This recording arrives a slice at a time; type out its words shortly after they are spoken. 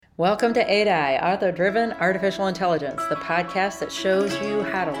Welcome to ADI, Author-Driven Artificial Intelligence, the podcast that shows you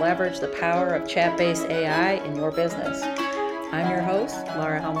how to leverage the power of chat-based AI in your business. I'm your host,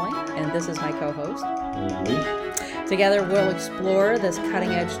 Laura Humley, and this is my co-host. Together, we'll explore this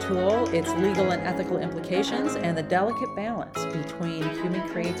cutting-edge tool, its legal and ethical implications, and the delicate balance between human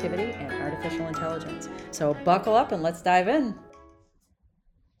creativity and artificial intelligence. So buckle up and let's dive in.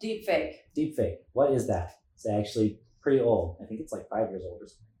 Deepfake. Deepfake. What is that? It's actually pretty old. I think it's like 5 years old or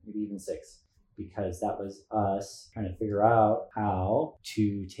something, maybe even 6, because that was us trying to figure out how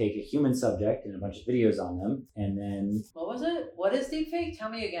to take a human subject and a bunch of videos on them and then... What was it? What is deepfake? Tell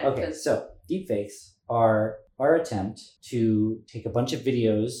me again. Okay, so deepfakes are our attempt to take a bunch of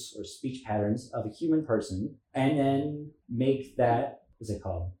videos or speech patterns of a human person and then make that, what's it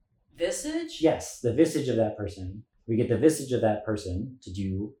called? Visage? Yes, the visage of that person. We get the visage of that person to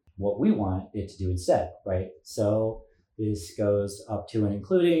do what we want it to do instead, right? So this goes up to and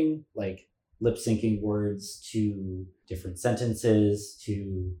including like lip syncing words to different sentences,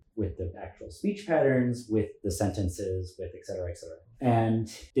 to with the actual speech patterns, with the sentences, with et cetera, et cetera. And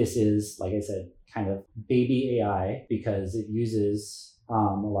this is, like I said, kind of baby AI because it uses a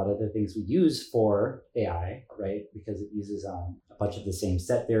lot of the things we use for AI, right? Because it uses a bunch of the same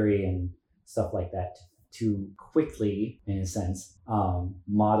set theory and stuff like that to quickly, in a sense,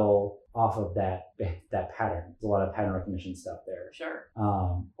 model off of that pattern. There's a lot of pattern recognition stuff there. Sure.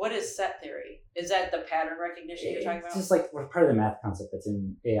 What is set theory? Is that the pattern recognition you're talking about? It's just like part of the math concept that's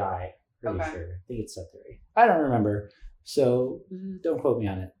in AI. Pretty Okay. sure. I think it's set theory. I don't remember, so don't quote me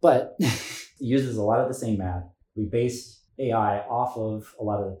on it. But it uses a lot of the same math. We base AI off of a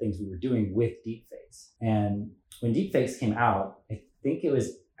lot of the things we were doing with deepfakes. And when deepfakes came out, I think it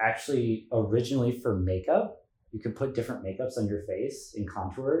was actually originally for makeup. You could put different makeups on your face in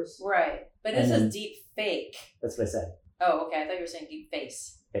contours. Right. But it says deep fake. That's what I said. Oh, okay. I thought you were saying deep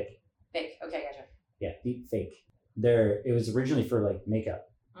face. Fake. Fake. Okay, gotcha. Yeah, deep fake. It was originally for like makeup.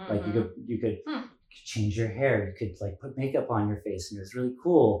 Mm-hmm. Like you could change your hair. You could like put makeup on your face and it was really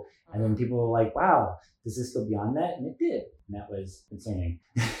cool. Mm-hmm. And then people were like, wow, does this go beyond that? And it did. And that was concerning.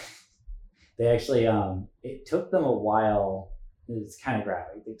 They actually, it took them a while. It's kind of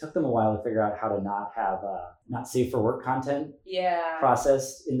graphic. It took them a while to figure out how to not have not safe for work content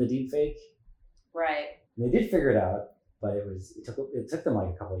processed in the deepfake. Right. And they did figure it out, but it took them like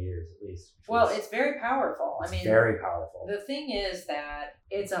a couple of years at least. Well, it's very powerful. It's very powerful. The thing is that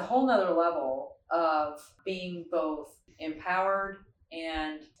it's a whole nother level of being both empowered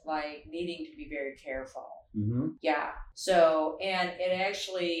and like needing to be very careful. Mm-hmm. Yeah. So, and it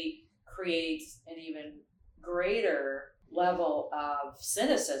actually creates an even greater level of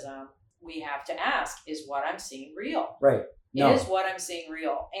cynicism. We have to ask, is what I'm seeing real? Right. No. Is what I'm seeing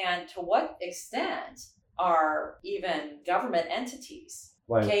real? And to what extent are even government entities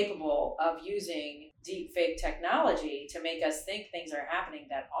capable of using deepfake technology to make us think things are happening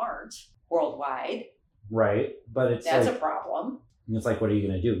that aren't worldwide? Right. But that's like a problem. It's like, what are you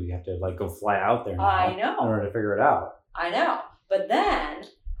going to do? You have to like go fly out there now I know. in order to figure it out. I know. But then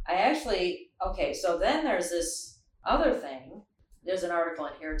so then there's this other thing. There's an article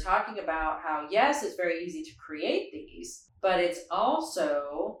in here talking about how, yes, it's very easy to create these, but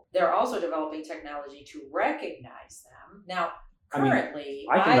they're also developing technology to recognize them. Now, currently,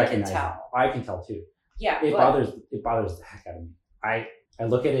 I can tell. I can tell too. Yeah. It bothers the heck out of me. I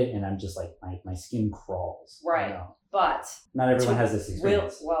look at it and I'm just like, my skin crawls. Right. You know? But not everyone has this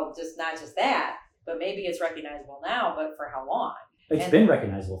experience. Well, just not just that, but maybe it's recognizable now, but for how long? It's been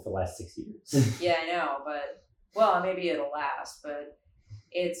recognizable for the last 6 years. Yeah, I know, but well, maybe it'll last, but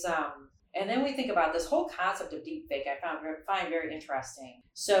it's and then we think about this whole concept of deepfake. I find very interesting.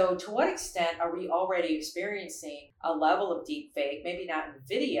 So, to what extent are we already experiencing a level of deepfake? Maybe not in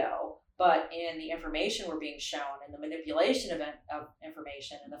video, but in the information we're being shown, and the manipulation of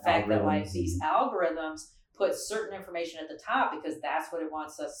information, and the fact that like these algorithms put certain information at the top because that's what it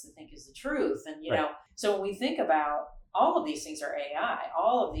wants us to think is the truth, and you know. So when we think about all of these things are AI.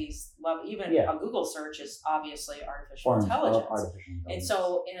 All of these, even a Google search is obviously artificial intelligence. And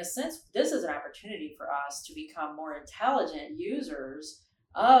so, in a sense, this is an opportunity for us to become more intelligent users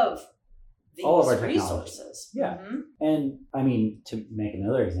of these all of our resources. Yeah. Mm-hmm. And I mean, to make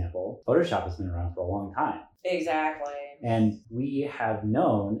another example, Photoshop has been around for a long time. Exactly. And we have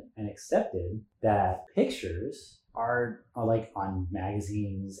known and accepted that pictures are like on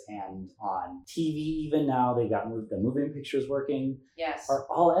magazines and on TV even now. They got the moving pictures working. Yes. Are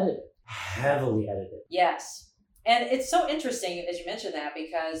all edited, heavily edited. Yes. And it's so interesting as you mentioned that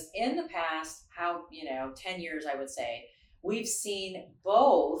because in the past, 10 years, I would say, we've seen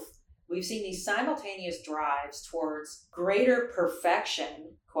both we've seen these simultaneous drives towards greater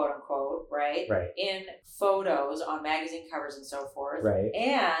perfection, quote unquote, right? In photos on magazine covers and so forth.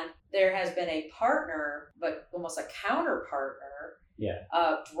 And there has been a partner, but almost a counter partner,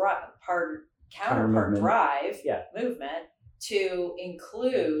 counterpart drive movement to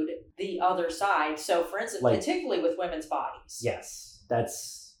include the other side. So for instance, particularly with women's bodies. Yes,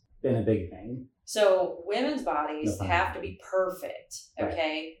 that's been a big thing. So women's bodies have to be perfect,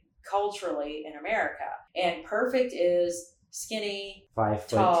 okay, culturally in America. And perfect is skinny, 5'10",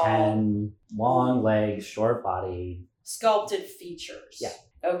 tall, long legs, short body, sculpted features. Yeah.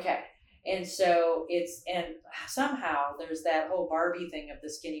 Okay. And so and somehow there's that whole Barbie thing of the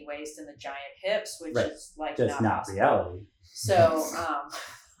skinny waist and the giant hips, which is like just not possible. reality. So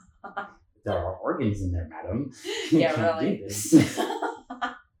there are organs in there, madam. Yeah, really.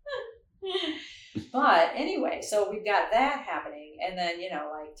 But anyway, so we've got that happening, and then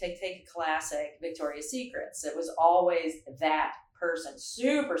like take a classic Victoria's Secrets. It was always that person,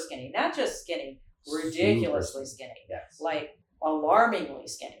 super skinny, not just skinny, ridiculously skinny. Yes. Like alarmingly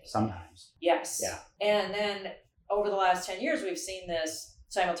skinny. Sometimes. Yes. Yeah. And then over the last 10 years, we've seen this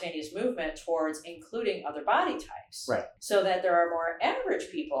simultaneous movement towards including other body types. Right. So that there are more average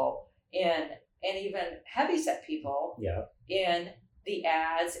people and even heavyset people in the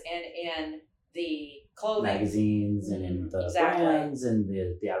ads and in the clothing. Magazines and in the brands and the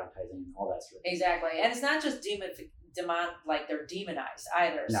advertising and all that sort of thing. Exactly. And it's not just like they're demonized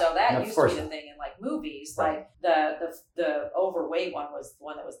either. No, so that used to be the not. thing in like movies. Like the overweight one was the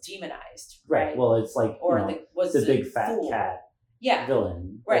one that was demonized. Right. Well, it's like was the big fat fool. cat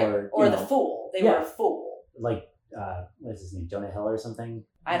villain. Right. Or the fool. They were a fool. Like what's his name? Jonah Hill or something?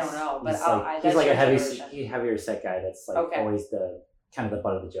 I don't know, but he's like a heavier set guy that's like always the kind of the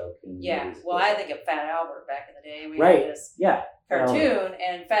butt of the joke. Well, I think of Fat Albert back in the day. We had this cartoon,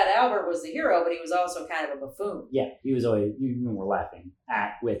 and Fat Albert was the hero, but he was also kind of a buffoon. Yeah, he was always, you were laughing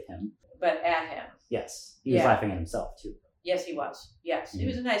with him. But at him. Yes, he was laughing at himself too. Yes, he was. Yes, he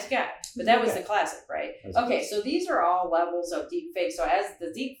was a nice guy. But that was the classic, right? Okay, so these are all levels of deep fake. So as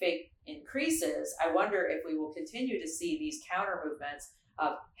the deep fake increases, I wonder if we will continue to see these counter movements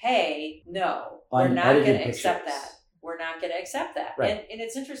of, hey, no, we're not going to accept that. We're not going to accept that. Right. And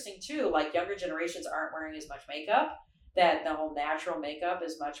it's interesting, too, like younger generations aren't wearing as much makeup, that the whole natural makeup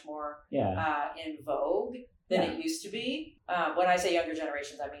is much more in vogue than it used to be. When I say younger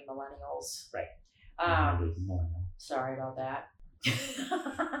generations, I mean millennials. Right. Sorry about that.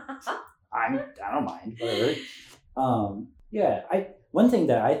 I don't mind. Whatever. One thing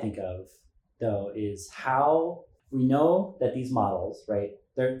that I think of, though, is how we know that these models, right,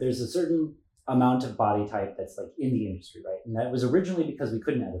 there's a certain amount of body type that's like in the industry, right? And that was originally because we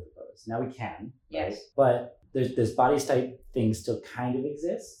couldn't edit the photos. Now we can. Yes. Right? But there's this body type thing still kind of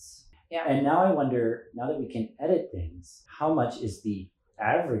exists. Yeah. And now I wonder, now that we can edit things, how much is the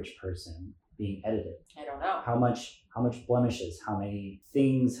average person being edited? I don't know. How much blemishes, how many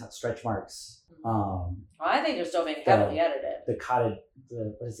things, stretch marks. Well, I think they're still being heavily edited. The cottage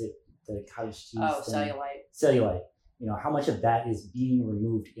cheese. Oh, thing. cellulite. How much of that is being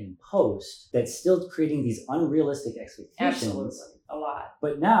removed in post that's still creating these unrealistic expectations. Absolutely. A lot.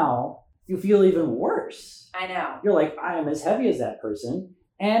 But now you feel even worse. I know. You're like, I am as heavy as that person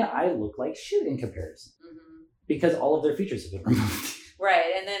and I look like shit in comparison. Mm-hmm. Because all of their features have been removed.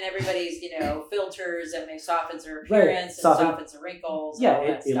 Right. And then everybody's, filters and it softens their appearance and softens the wrinkles. Yeah,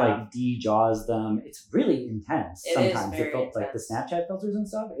 it like de-jaws them. It's really intense. It sometimes is very intense. Like the Snapchat filters and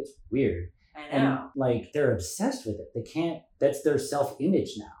stuff, it's weird. I know. And they're obsessed with it. They can't, that's their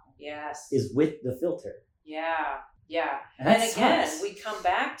self-image now. Yes. Is with the filter. Yeah. Yeah. And again, sucks. we come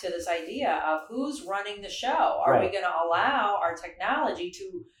back to this idea of who's running the show. Are we going to allow our technology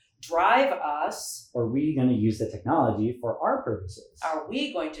to drive us? Or are we going to use the technology for our purposes? Are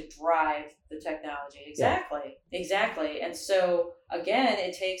we going to drive the technology? Exactly. Yeah. Exactly. And so, again,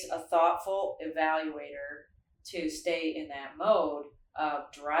 it takes a thoughtful evaluator to stay in that mode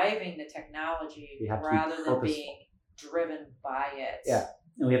of driving the technology rather than being driven by it. Yeah.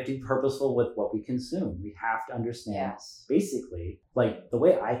 And we have to be purposeful with what we consume. We have to understand, basically, like the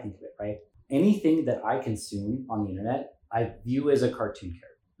way I think of it, right? Anything that I consume on the internet, I view as a cartoon character.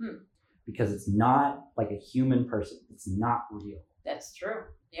 Because it's not like a human person. It's not real. That's true.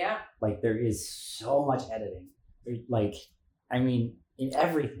 Yeah. Like there is so much editing. In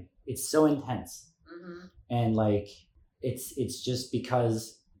everything. It's so intense. Mm-hmm. And it's just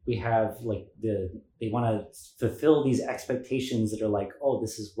because we have they want to fulfill these expectations that are like, oh,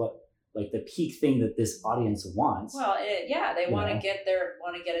 this is what the peak thing that this audience wants. Well, they want to get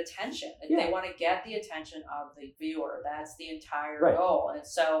attention. They want to get the attention of the viewer. That's the entire goal. And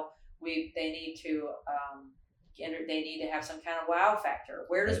so They need to have some kind of wow factor.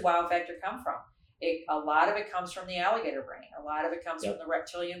 Where does wow factor come from? A lot of it comes from the alligator brain. A lot of it comes from the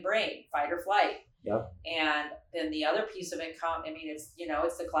reptilian brain, fight or flight. Yep. And then the other piece of it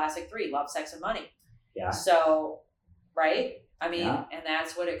it's the classic three: love, sex, and money. Yeah. So, right? And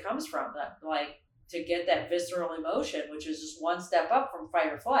that's what it comes from. Like, to get that visceral emotion, which is just one step up from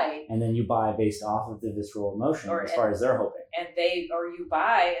fight or flight. And then you buy based off of the visceral emotion as far as they're hoping. And you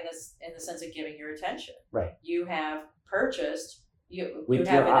buy in the sense of giving your attention. Right. You have purchased, you With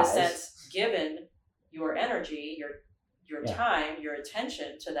have your in eyes. a sense given your energy, your time, your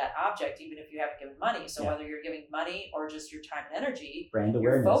attention to that object, even if you haven't given money. So whether you're giving money or just your time and energy, brand your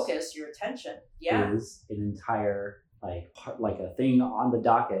awareness, focus, your attention, is an entire like a thing on the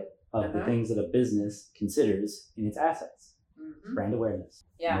docket of the things that a business considers in its assets. Mm-hmm. Brand awareness.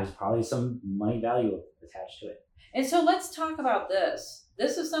 Yeah. And there's probably some money value attached to it. And so let's talk about this.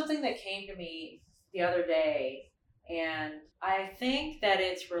 This is something that came to me the other day, and I think that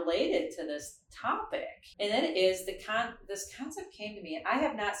it's related to this topic. And it is this concept came to me, and I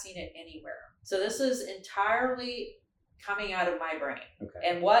have not seen it anywhere. So this is entirely coming out of my brain. Okay.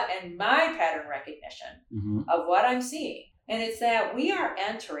 And my pattern recognition of what I'm seeing. And it's that we are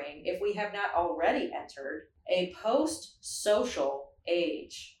entering, if we have not already entered, a post-social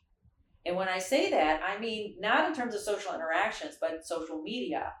age. And when I say that, I mean not in terms of social interactions, but social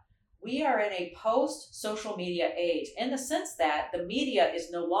media. We are in a post-social media age in the sense that the media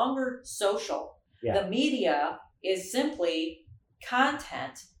is no longer social. Yeah. The media is simply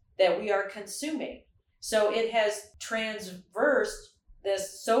content that we are consuming. So it has transversed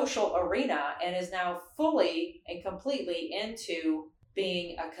this social arena and is now fully and completely into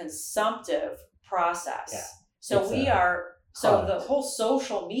being a consumptive process. Yeah. So the whole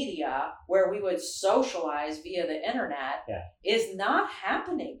social media where we would socialize via the internet is not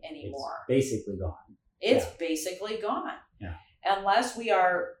happening anymore. It's basically gone. It's basically gone. Yeah. Unless we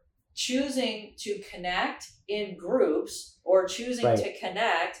are choosing to connect in groups or choosing to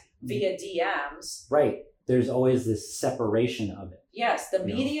connect via DMs. Right. There's always this separation of it. Yes, the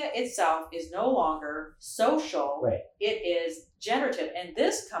media itself is no longer social. Right. It is generative. And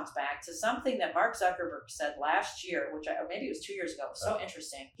this comes back to something that Mark Zuckerberg said last year, maybe it was 2 years ago. So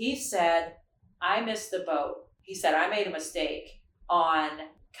interesting. He said, I missed the boat. He said, I made a mistake on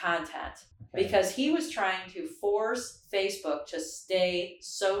content because he was trying to force Facebook to stay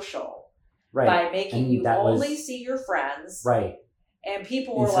social by making you only see your friends. Right. And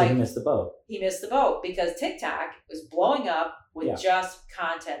people were like, he missed the boat. He missed the boat because TikTok was blowing up with just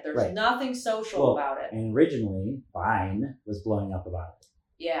content. There's nothing social about it. And originally, Vine was blowing up about it.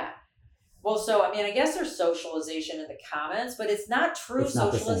 Yeah. Well, so, I guess there's socialization in the comments, but it's not true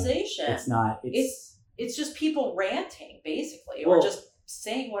socialization. It's not. It's just people ranting, basically, or just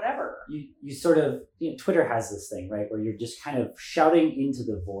saying whatever. You sort of, Twitter has this thing, right, where you're just kind of shouting into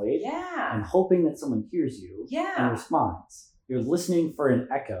the void and hoping that someone hears you and responds. You're listening for an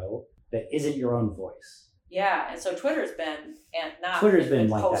echo that isn't your own voice. Yeah, and so Twitter's been like that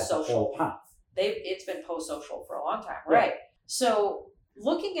the whole time. It's been post-social for a long time, right? So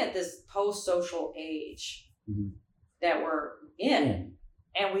looking at this post-social age that we're in,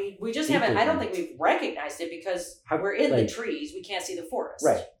 and we just haven't. I don't think we've recognized it because we're in the trees. We can't see the forest.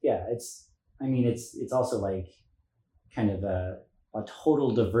 Right. Yeah. It's also like kind of a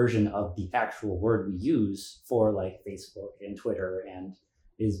total diversion of the actual word we use for like Facebook and Twitter, and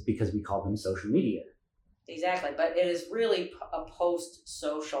is because we call them social media. Exactly. But it is really a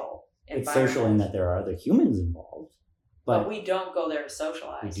post-social environment. It's social in that there are other humans involved. But we don't go there to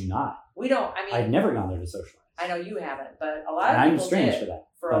socialize. We do not. We don't. I've never gone there to socialize. I know you haven't, but a lot of people did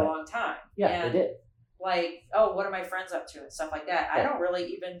for a long time. Yeah, they did. Like, what are my friends up to and stuff like that. I don't really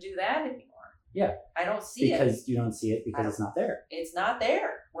even do that anymore. Yeah. I don't see it. Because you don't see it because it's not there. It's not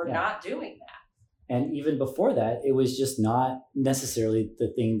there. We're not doing that. And even before that, it was just not necessarily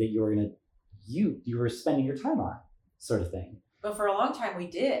the thing that you were spending your time on, sort of thing. But for a long time we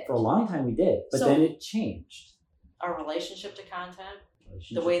did. But then it changed. Our relationship to content,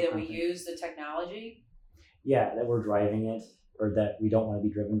 the way that we use the technology. Yeah, that we're driving it, or that we don't want to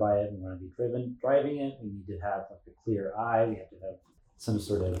be driven by it. We want to be driving it. We need to have like a clear eye. We have to have some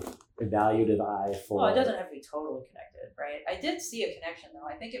sort of evaluative eye for. Well, it doesn't have to be totally connected, right? I did see a connection though.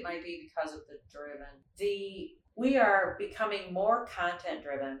 I think it might be because of the driven. We are becoming more content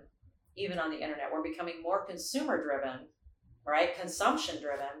driven, even on the internet. We're becoming more consumer driven, right? Consumption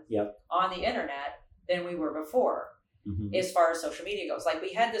driven on the internet than we were before. as far as social media goes. Like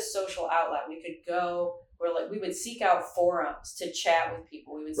we had this social outlet. We could go where like we would seek out forums to chat with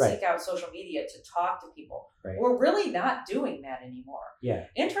people. We would seek out social media to talk to people. Right. We're really not doing that anymore. Yeah.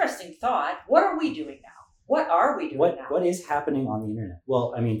 Interesting thought. What are we doing now? What are we doing now? What is happening on the internet?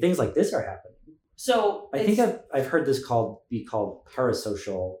 Well, I mean, things like this are happening. So I think I've heard this be called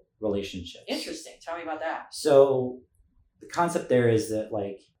parasocial relationships. Interesting. Tell me about that. So the concept there is that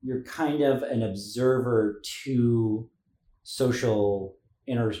like you're kind of an observer to social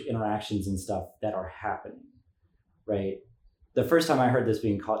interactions and stuff that are happening, right? The first time I heard this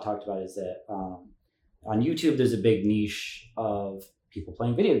being talked about is that on YouTube there's a big niche of people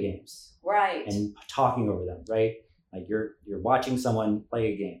playing video games, right, and talking over them, right? Like you're watching someone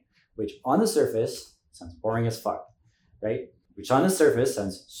play a game, which on the surface sounds boring as fuck, right? Which on the surface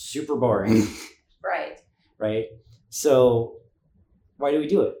sounds super boring. Right? So why do we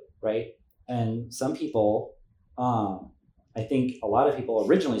do it, right? And some people, I think a lot of people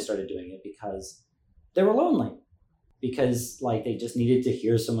originally started doing it because they were lonely, because like they just needed to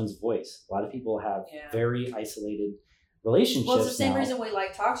hear someone's voice. A lot of people have very isolated relationships. Well, it's the same reason we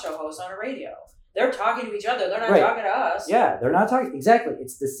like talk show hosts on a radio. They're talking to each other. They're not talking to us. Yeah, they're not talking. Exactly.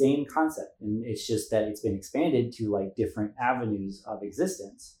 It's the same concept. And it's just that it's been expanded to like different avenues of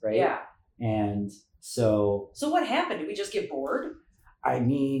existence, right? Yeah. And so what happened? Did we just get bored? I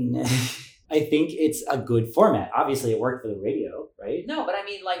mean, I think it's a good format. Obviously, it worked for the radio, right? No, but I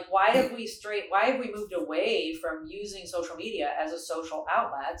mean, like, why have we moved away from using social media as a social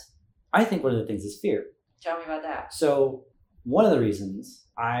outlet? I think one of the things is fear. Tell me about that. So one of the reasons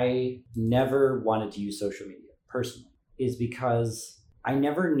I never wanted to use social media personally is because I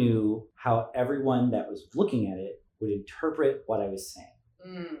never knew how everyone that was looking at it would interpret what I was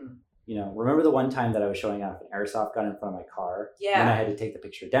saying. You know, remember the one time that I was showing off an airsoft gun in front of my car? Yeah. And I had to take the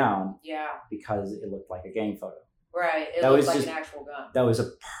picture down. Yeah. Because it looked like a gang photo. Right. It looked like an actual gun. That was a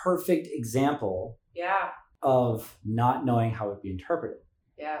perfect example. Yeah. Of not knowing how it would be interpreted.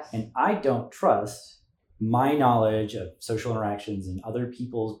 Yes. And I don't trust my knowledge of social interactions and other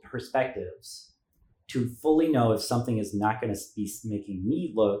people's perspectives to fully know if something is not going to be making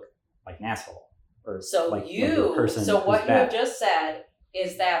me look like an asshole. Or so like you, a person so what you bad. have just said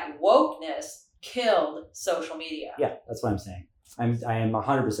is that wokeness killed social media. Yeah, that's what I'm saying. I am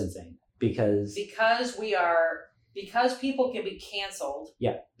 100% saying because people can be canceled.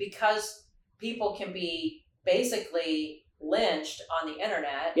 Yeah. Because people can be basically lynched on the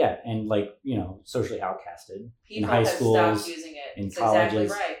internet. Yeah, and like, you know, socially outcasted. People in high have schools, stopped using it. In That's colleges. exactly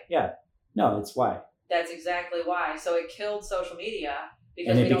right. Yeah. No, it's why. That's exactly why. So it killed social media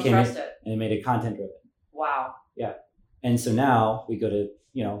because we don't trust it. And it made it content driven. Wow. Yeah. And so now we go to,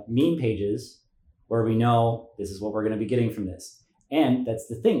 you know, meme pages where we know this is what we're going to be getting from this. And that's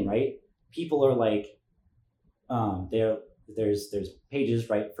the thing, right? People are like, there's pages,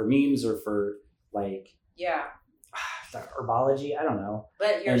 right, for memes or for like, herbology. I don't know.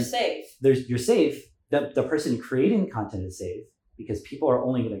 But you're safe. You're safe. The person creating content is safe because people are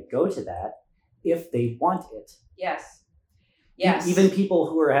only going to go to that if they want it. Yes. Yes. Even people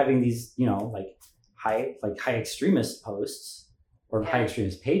who are having these, you know, like high extremist posts or high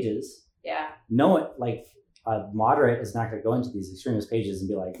extremist pages. Yeah. No, like a moderate is not going to go into these extremist pages and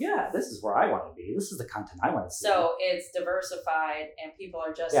be like, yeah, this is where I want to be. This is the content I want to see. So it's diversified and people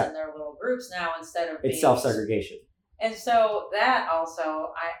are just in their little groups now instead of being... It's self-segregation. And so that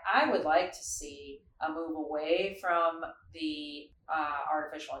also, I would like to see a move away from the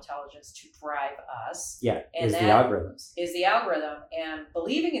artificial intelligence to drive us. Yeah, and the algorithms. Is the algorithm and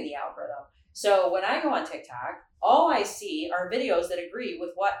believing in the algorithm. So when I go on TikTok, all I see are videos that agree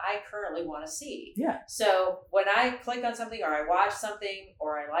with what I currently want to see. Yeah. So when I click on something or I watch something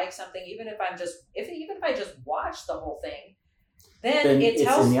or I like something, even if I just watch the whole thing, then it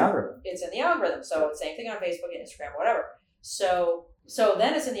tells it's in the algorithm. It's in the algorithm. So same thing on Facebook and Instagram, whatever. So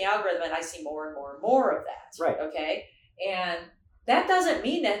then it's in the algorithm and I see more and more and more of that. Right. Okay. And that doesn't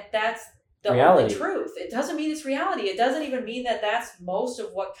mean that that's the reality. Only truth. It doesn't mean it's reality. It doesn't even mean that that's most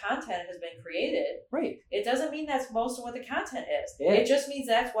of what content has been created. Right. It doesn't mean that's most of what the content is. Yeah. It just means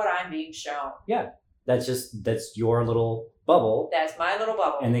that's what I'm being shown. Yeah. That's your little bubble. That's my little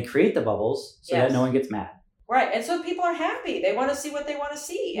bubble. And they create the bubbles so that no one gets mad. Right. And so people are happy. They want to see what they want to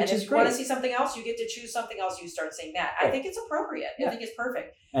see. Which and is if you great. want to see something else, you get to choose something else. You start seeing that. Right. I think it's appropriate. Yeah. I think it's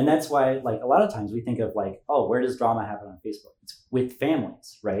perfect. And that's why, like, a lot of times we think of like, oh, where does drama happen on Facebook? It's with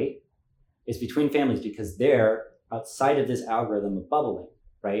families, right? It's between families because they're outside of this algorithm of bubbling,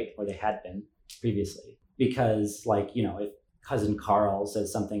 right? Or they had been previously. Because, like, you know, if cousin Carl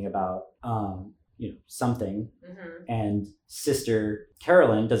says something about, something, and sister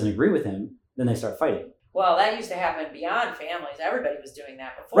Carolyn doesn't agree with him, then they start fighting. Well, that used to happen beyond families. Everybody was doing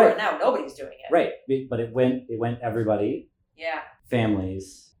that before, Right. and now nobody's doing it. Right. But it went everybody, Yeah.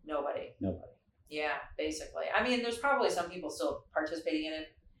 families, Nobody. nobody. Yeah, basically. I mean, there's probably some people still participating in it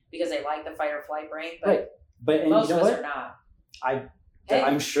because they like the fight or flight brain, but Right. But and most you know of us what? are not. Hey.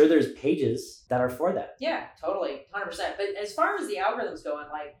 I'm sure there's pages that are for that. Yeah, totally, 100%. But as far as the algorithms going,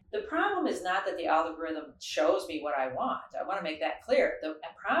 like the problem is not that the algorithm shows me what I want. I want to make that clear. The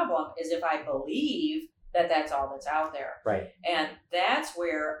problem is if I believe that that's all that's out there. Right. And that's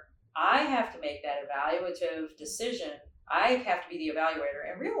where I have to make that evaluative decision. I have to be the evaluator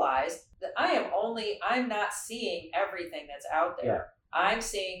and realize that I'm not seeing everything that's out there. Yeah. I'm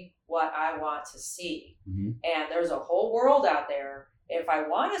seeing what I want to see. Mm-hmm. And there's a whole world out there. If I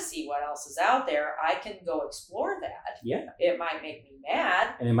want to see what else is out there, I can go explore that. Yeah. It might make me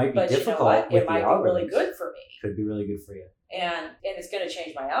mad. And it might be but difficult. You know what? With it might the be really algorithms. good for me. Could be really good for you. And it's going to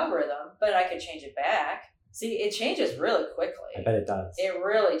change my algorithm, but I could change it back. See, it changes really quickly. I bet it does. It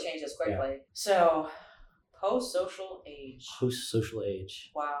really changes quickly. Yeah. So, post-social age. Post-social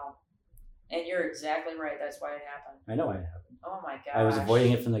age. Wow. And you're exactly right. That's why it happened. I know why it happened. Oh my gosh. I was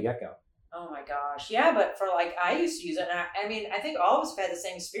avoiding it from the get-go. Oh my gosh. Yeah, but for like, I used to use it. And I mean, I think all of us have had the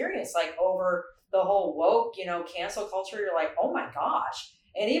same experience, like over the whole woke, cancel culture. You're like, oh my gosh.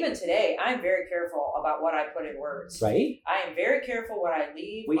 And even today, I'm very careful about what I put in words. Right. I am very careful what I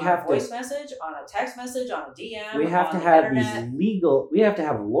leave on a voice message, on a text message, on a DM. We have to have we have to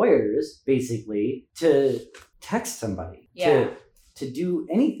have lawyers basically to text somebody. Yeah. To do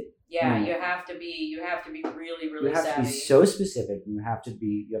anything. Yeah, you have to be really, really you have savvy. To be so specific, and you have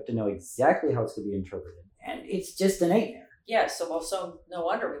to know exactly how it's going to be interpreted. And it's just a nightmare. Yeah, so no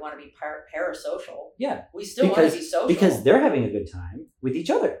wonder we want to be parasocial. Yeah. We still want to be social. Because they're having a good time with each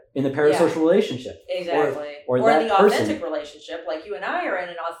other in the parasocial relationship. Exactly. Or in the authentic person. relationship, like you and I are in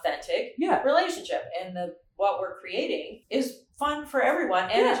an authentic relationship. And what we're creating is fun for everyone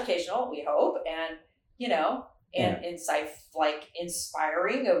and educational, we hope, and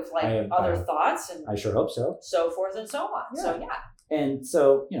inspiring of other thoughts and I sure hope so. So forth and so on. Yeah. So yeah. And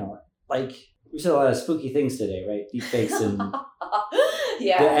so, we said a lot of spooky things today, right? Deepfakes and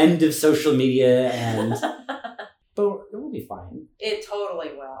the end of social media, but it will be fine. It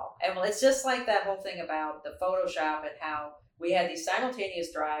totally will. And it's just like that whole thing about the Photoshop and how we had these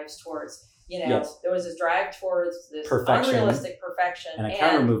simultaneous drives towards, there was this drive towards this unrealistic perfection. And a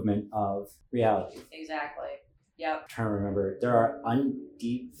counter movement of reality. Exactly. Yep. I'm trying to remember. There are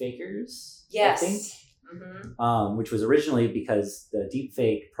undeep fakers, yes. I think. Mm-hmm. Which was originally because the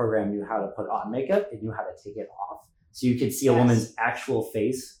deepfake program knew how to put on makeup, it knew how to take it off. So you could see a woman's actual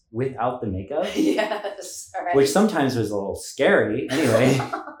face without the makeup. Yes. All right. Which sometimes was a little scary. Anyway,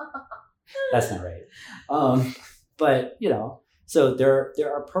 that's not right. But, so there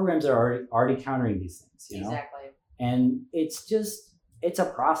are programs that are already countering these things, Exactly. And it's a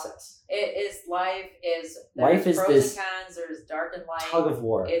process. Life is pros this and cons, there's dark and light. Tug of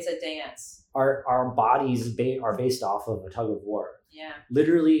war. It's a dance. Our bodies are based off of a tug of war. Yeah.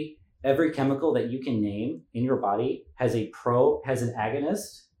 Literally every chemical that you can name in your body has an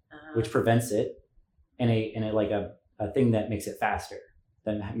agonist, which prevents it, and a thing that makes it faster,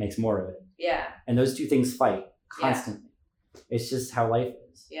 that makes more of it. Yeah. And those two things fight constantly. Yeah. It's just how life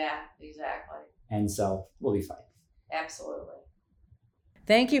is. Yeah, exactly. And so we'll be fine. Absolutely.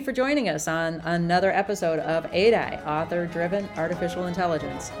 Thank you for joining us on another episode of ADI, Author-Driven Artificial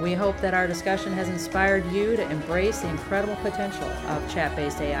Intelligence. We hope that our discussion has inspired you to embrace the incredible potential of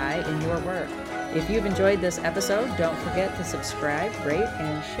chat-based AI in your work. If you've enjoyed this episode, don't forget to subscribe, rate,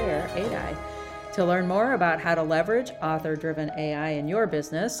 and share ADI. To learn more about how to leverage author-driven AI in your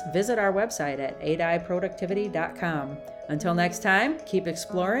business, visit our website at adiproductivity.com. Until next time, keep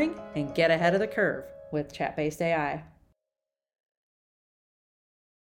exploring and get ahead of the curve with chat-based AI.